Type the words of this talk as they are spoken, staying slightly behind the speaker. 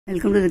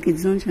Welcome to the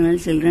Kids Zone channel,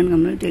 children.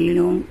 I'm going to tell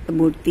you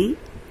about the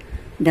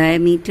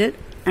diameter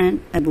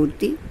and about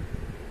the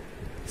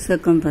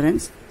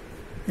circumference.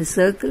 A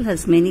circle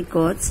has many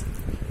chords.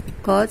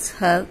 Chords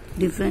have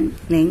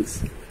different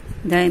lengths.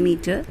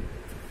 Diameter,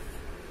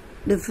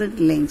 different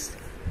lengths.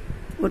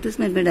 What is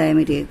meant by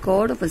diameter? A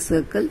chord of a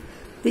circle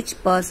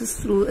which passes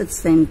through its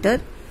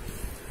center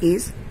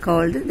is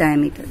called the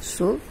diameter.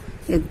 So,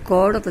 a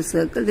chord of a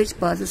circle which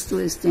passes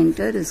through its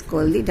center is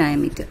called the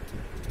diameter.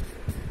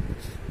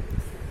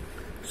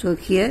 So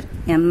here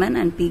Mn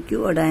and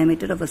Pq are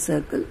diameter of a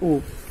circle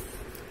O.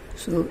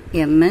 So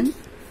Mn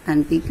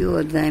and Pq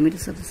are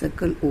diameters of the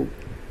circle O.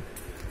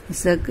 A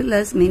circle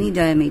has many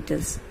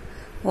diameters.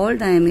 All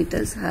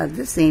diameters have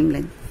the same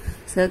length.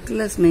 Circle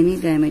has many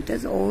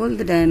diameters. All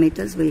the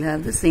diameters will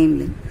have the same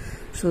length.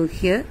 So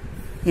here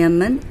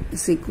Mn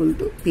is equal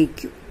to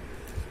Pq.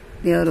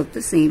 They are of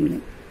the same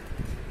length.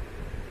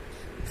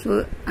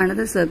 So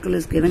another circle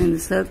is given. In the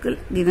circle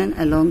given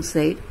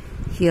alongside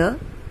here,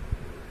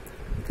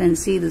 can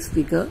see this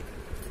figure.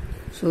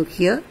 So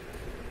here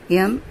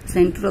M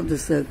center of the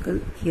circle,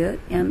 here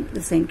M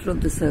the center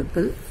of the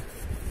circle,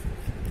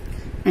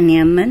 and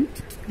Mn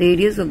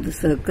radius of the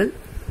circle.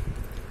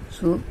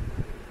 So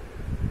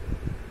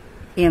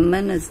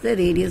Mn is the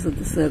radius of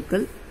the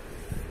circle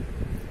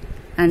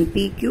and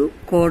PQ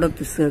chord of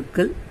the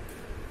circle.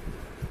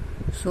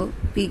 So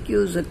PQ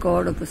is the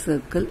chord of a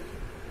circle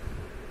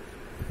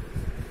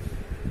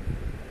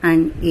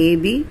and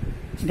AB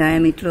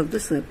diameter of the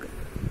circle.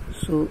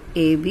 So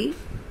AB,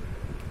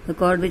 the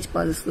chord which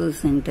passes through the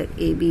center,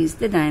 AB is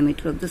the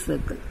diameter of the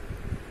circle.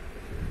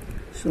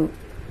 So,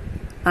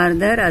 are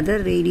there other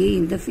radii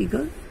in the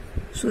figure?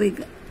 So,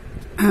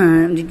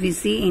 did we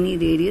see any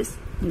radius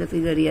in the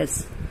figure?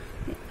 Yes,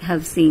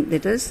 have seen.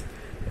 That is,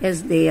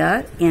 yes, they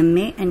are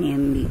MA and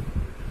MB.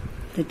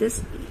 That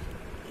is,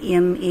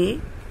 MA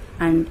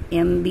and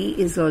MB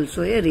is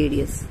also a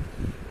radius.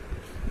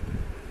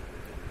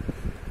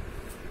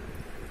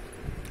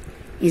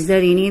 Is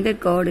there any other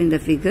chord in the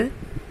figure?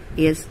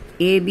 Yes,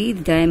 AB,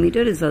 the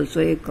diameter is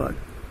also a chord.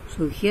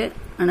 So here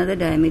another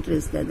diameter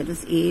is there, that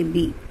is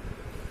AB.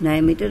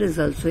 Diameter is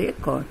also a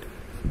chord.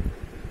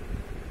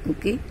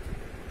 Okay,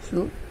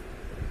 so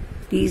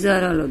these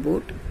are all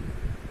about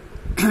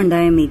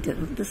diameter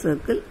of the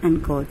circle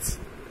and chords.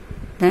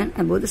 Then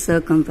about the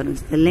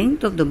circumference. The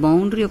length of the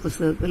boundary of a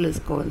circle is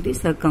called the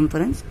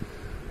circumference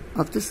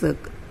of the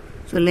circle.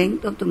 So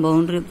length of the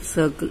boundary of the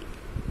circle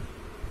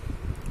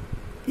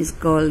is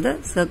called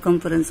the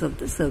circumference of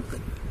the circle.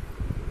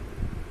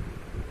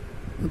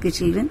 Okay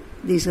children,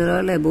 these are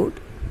all about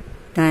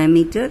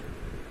diameter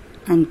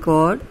and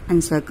chord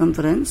and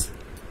circumference.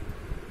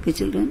 Okay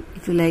children,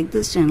 if you like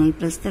this channel,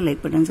 press the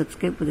like button,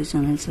 subscribe to the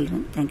channel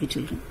children. Thank you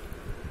children.